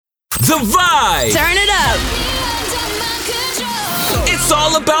The Vibe. Turn it up. It's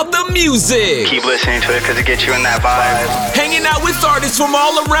all about the music. Keep listening to it because it gets you in that vibe. Hanging out with artists from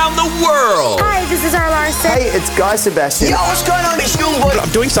all around the world. Hi, this is our Larson. Hey, it's Guy Sebastian. Yo, what's going on, this young boy?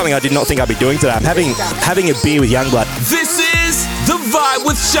 I'm doing something I did not think I'd be doing today. I'm having a beer with Youngblood. This is The Vibe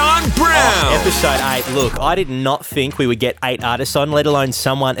with Sean Brown. Episode 8. Look, I did not think we would get 8 artists on, let alone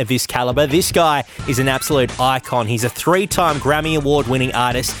someone of this caliber. This guy is an absolute icon. He's a 3-time Grammy Award-winning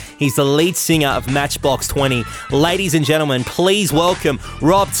artist. He's the lead singer of Matchbox 20. Ladies and gentlemen, please welcome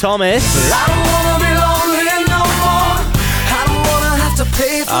Rob Thomas. I don't wanna be lonely no more. I don't wanna have to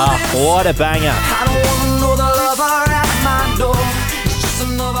pay for this. What a banger. I don't wanna know the lover at my door. It's just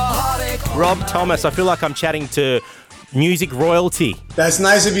another heartache. Rob Thomas, I feel like I'm chatting to music royalty. That's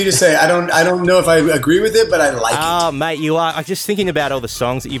nice of you to say. I don't know if I agree with it, but I like it. Oh, mate, you are. I'm just thinking about all the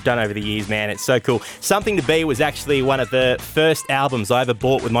songs that you've done over the years, man. It's so cool. Something to Be was actually one of the first albums I ever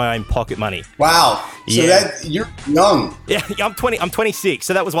bought with my own pocket money. Wow. So that you're young. Yeah, I'm 26.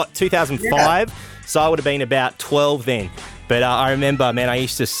 So that was what, 2005? Yeah. So I would have been about 12 then. But I remember, man, I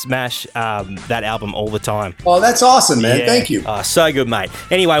used to smash that album all the time. Oh, that's awesome, man. Yeah. Thank you. Oh, so good, mate.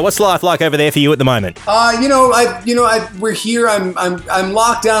 Anyway, what's life like over there for you at the moment? We're here. I'm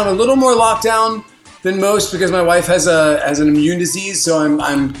locked down, a little more locked down than most because my wife has an immune disease, so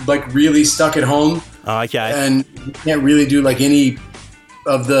I'm like really stuck at home. Oh, okay. And can't really do like any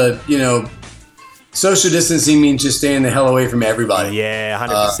of the, social distancing means just staying the hell away from everybody. Yeah,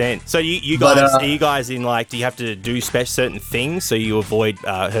 100%. So you guys, are you guys in like, do you have to do certain things so you avoid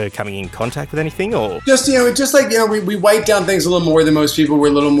her coming in contact with anything, or we wipe down things a little more than most people. We're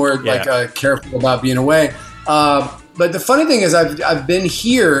a little more careful about being away. But the funny thing is, I've been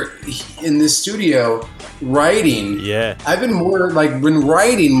here in this studio writing. Yeah. I've been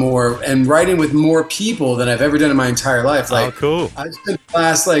writing more and writing with more people than I've ever done in my entire life. Oh, cool. I've spent the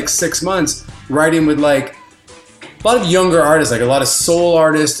last 6 months writing with a lot of younger artists, like a lot of soul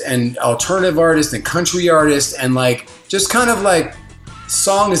artists and alternative artists and country artists, and just kind of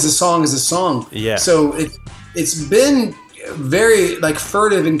song is a song is a song. Yeah. So it's been very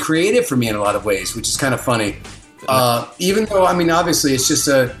furtive and creative for me in a lot of ways, which is kind of funny. Even though, obviously it's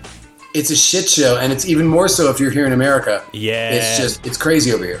a shit show, and it's even more so if you're here in America. Yeah. It's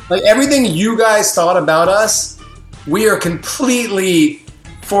crazy over here. Everything you guys thought about us, we are completely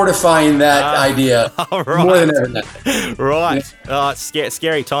fortifying that idea more than ever. Right. Yeah. It's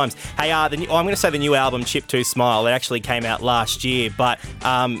scary times. Hey, I'm going to say the new album, Chip to Smile, it actually came out last year, but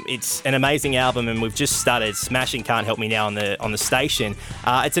it's an amazing album, and we've just started smashing Can't Help Me Now on the station.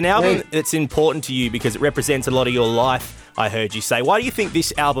 It's an album that's important to you because it represents a lot of your life, I heard you say. Why do you think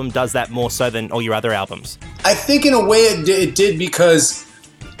this album does that more so than all your other albums? I think in a way it did because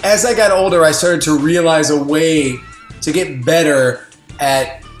as I got older, I started to realize a way to get better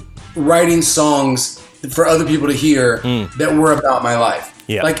at writing songs for other people to hear that were about my life.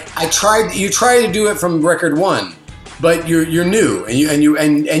 Yeah. You try to do it from record one, but you're new and you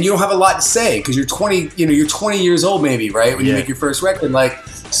don't have a lot to say because you're 20, you're 20 years old maybe, right? When you make your first record,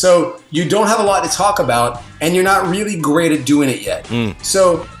 so you don't have a lot to talk about and you're not really great at doing it yet.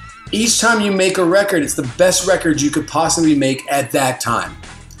 So each time you make a record, it's the best record you could possibly make at that time.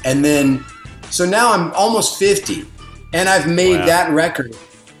 And then, so now I'm almost 50 and I've made that record.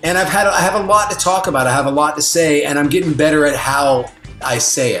 And I have a lot to talk about. I have a lot to say, and I'm getting better at how I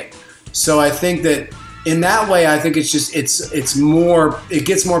say it. So I think that in that way, I think it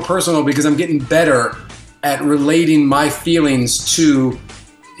gets more personal because I'm getting better at relating my feelings to,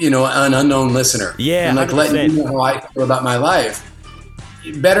 an unknown listener. Yeah, and letting you know how I feel about my life.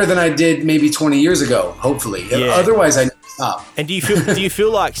 Better than I did maybe 20 years ago, hopefully. Yeah. Otherwise, I stop. And do you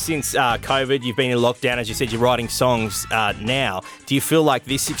feel like since COVID, you've been in lockdown, as you said, you're writing songs now. Do you feel like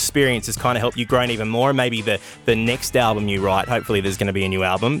this experience has kind of helped you grow even more? And maybe the next album you write, hopefully there's going to be a new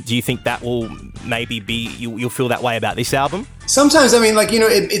album. Do you think that will maybe be, you'll feel that way about this album? Sometimes,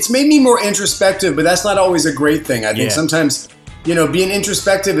 it's made me more introspective, but that's not always a great thing. I think sometimes, being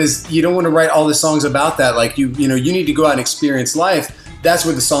introspective is you don't want to write all the songs about that. You need to go out and experience life. That's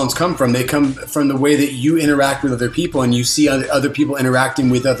where the songs come from. They come from the way that you interact with other people and you see other people interacting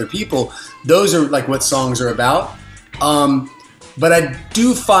with other people. Those are what songs are about. But I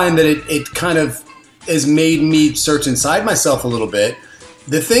do find that it kind of has made me search inside myself a little bit.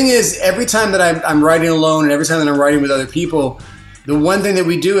 The thing is, every time that I'm writing alone and every time that I'm writing with other people, the one thing that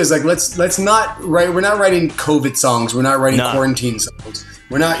we do is let's not write. We're not writing COVID songs. We're not writing quarantine songs.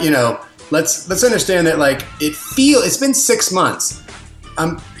 We're not, let's understand that it's been 6 months.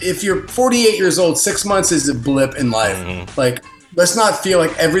 If you're 48 years old, 6 months is a blip in life. let's not feel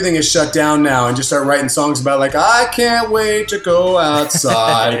like everything is shut down now and just start writing songs about like, I can't wait to go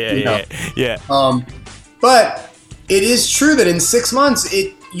outside. Yeah. But it is true that in 6 months,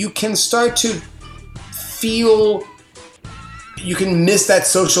 you can start to feel, you can miss that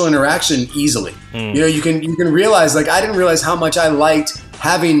social interaction easily. You can realize, like, I didn't realize how much I liked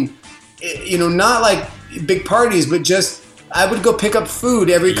having, not like big parties, but just I would go pick up food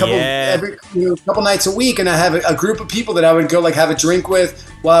every couple nights a week, and I have a group of people that I would go like have a drink with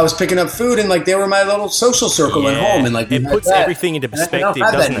while I was picking up food, and like they were my little social circle at home, and like it puts everything into perspective,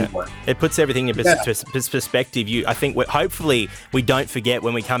 doesn't it? It puts everything into perspective. Hopefully we don't forget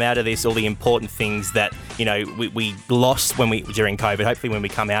when we come out of this all the important things that we lost during COVID. Hopefully when we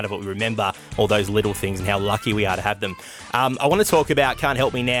come out of it, we remember all those little things and how lucky we are to have them. I want to talk about "Can't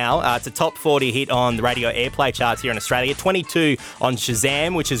Help Me Now." It's a top 40 hit on the radio airplay charts here in Australia. 22 on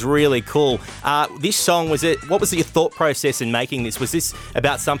Shazam, which is really cool. This song, what was your thought process in making this? Was this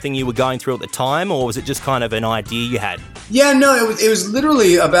about something you were going through at the time, or was it just kind of an idea you had? Yeah, no, it was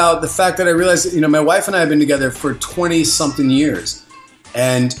literally about the fact that I realized, my wife and I have been together for 20-something years,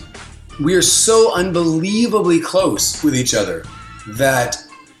 and we are so unbelievably close with each other that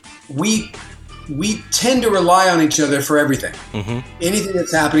we tend to rely on each other for everything. Anything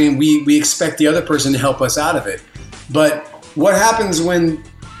that's happening, we expect the other person to help us out of it. But what happens when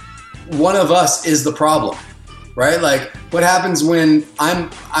one of us is the problem, right? Like, what happens when I'm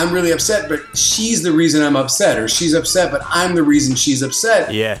really upset, but she's the reason I'm upset, or she's upset, but I'm the reason she's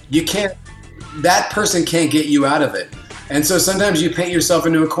upset? Yeah. That person can't get you out of it. And so sometimes you paint yourself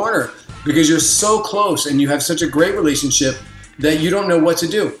into a corner because you're so close and you have such a great relationship that you don't know what to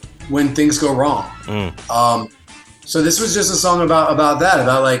do when things go wrong. So this was just a song about that,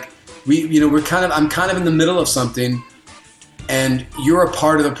 about like, I'm kind of in the middle of something, and you're a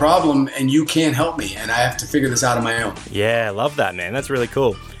part of the problem, and you can't help me, and I have to figure this out on my own. Yeah, I love that, man. That's really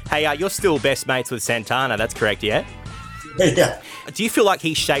cool. Hey, you're still best mates with Santana, that's correct, yeah? Yeah. Do you feel like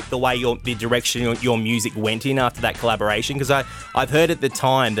he shaped the way the direction your music went in after that collaboration? Because I've heard at the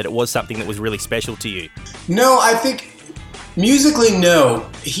time that it was something that was really special to you. No, I think musically, no.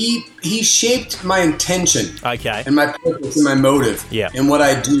 He shaped my intention. Okay. And my purpose and my motive. Yeah. And what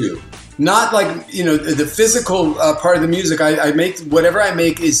I do. Not like, the physical part of the music. I make, whatever I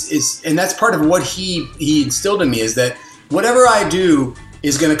make is and that's part of what he instilled in me, is that whatever I do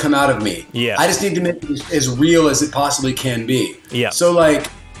is going to come out of me. Yeah. I just need to make it as real as it possibly can be. Yeah. So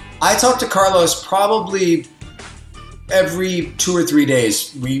like, I talk to Carlos probably every 2 or 3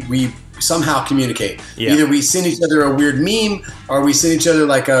 days. We somehow communicate. Yeah. Either we send each other a weird meme, or we send each other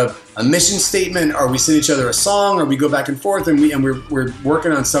like a mission statement, or we send each other a song, or we go back and forth, and we're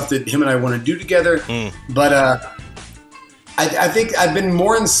working on stuff that him and I want to do together. But I think I've been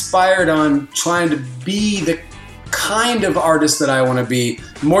more inspired on trying to be the kind of artist that I want to be,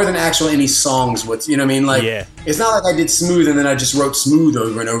 more than actually any songs. You know what I mean? Like, It's not like I did Smooth and then I just wrote Smooth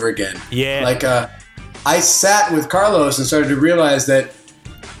over and over again. Yeah. Like, I sat with Carlos and started to realize that,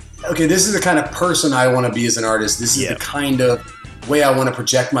 okay, this is the kind of person I want to be as an artist. This is the kind of way I want to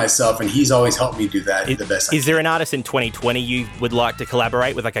project myself, and he's always helped me do that the best. Is there an artist in 2020 you would like to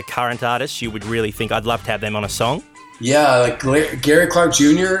collaborate with, like a current artist you would really think I'd love to have them on a song? Yeah, like Gary Clark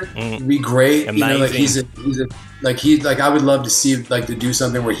Jr. would be great. Amazing. I would love to see, like, to do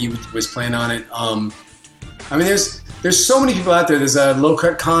something where he was playing on it. I mean, there's so many people out there. There's Low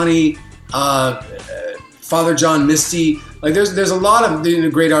Cut Connie, Father John Misty. Like, there's a lot of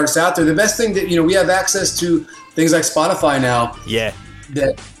great artists out there. The best thing that we have access to things like Spotify now. Yeah.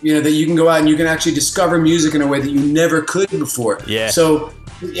 That that you can go out and you can actually discover music in a way that you never could before. Yeah. So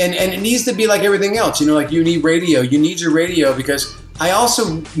and it needs to be like everything else. Like, you need radio. You need your radio, because I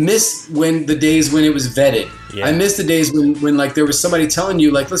also miss the days when it was vetted. Yeah. I miss the days when like there was somebody telling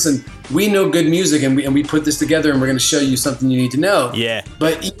you, like, listen, we know good music and we put this together and we're going to show you something you need to know. Yeah.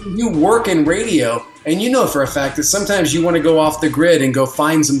 But you work in radio, and you know for a fact that sometimes you want to go off the grid and go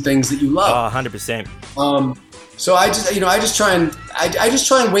find some things that you love. 100%. So I just try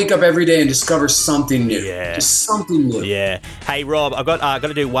and wake up every day and discover something new. Yeah. Just something new. Yeah. Hey, Rob, I've got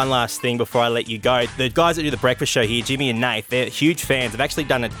to do one last thing before I let you go. The guys that do the breakfast show here, Jimmy and Nate, they're huge fans. They've actually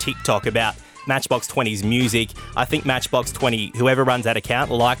done a TikTok about Matchbox 20's music. I think Matchbox 20, whoever runs that account,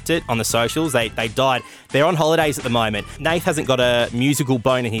 liked it on the socials. They died. They're on holidays at the moment. Nate hasn't got a musical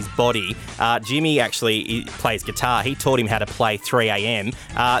bone in his body. Jimmy he plays guitar. He taught him how to play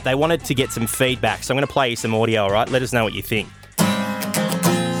 3am. They wanted to get some feedback, so I'm going to play you some audio, all right? Let us know what you think.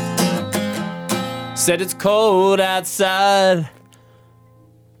 Said it's cold outside,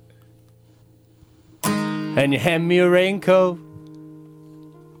 and you hand me a raincoat.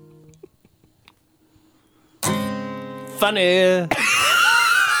 funny.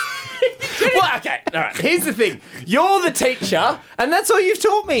 Well, okay, all right. Here's the thing. You're the teacher, and that's all you've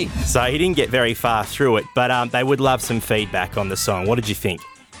taught me. So he didn't get very far through it, but they would love some feedback on the song. What did you think?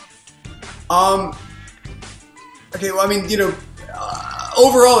 Okay, well, I mean,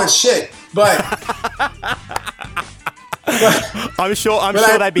 overall it's shit, but I'm sure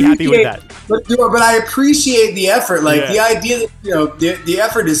they'd be happy with that. But I appreciate the effort. Like Yeah. the idea that the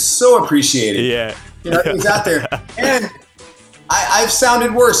effort is so appreciated. Yeah. It's out there, and I've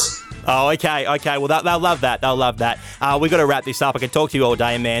sounded worse. Oh, okay. Well, they'll love that. We've got to wrap this up. I could talk to you all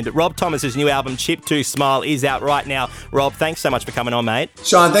day, man. But Rob Thomas's new album, Chip to Smile, is out right now. Rob, thanks so much for coming on, mate.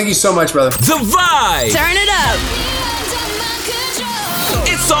 Sean, thank you so much, brother. The Vibe. Turn it up.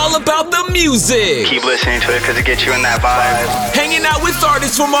 It's all about the music. Keep listening to it because it gets you in that vibe. Hanging out with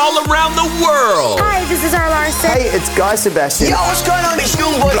artists from all around the world. Hi, this is our Larson. Hey, it's Guy Sebastian. Yo, what's going on, this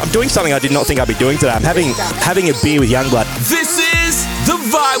young boy? I'm doing something I did not think I'd be doing today. I'm having a beer with Youngblood. This is The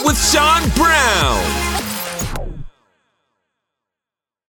Vibe with Sean Brown.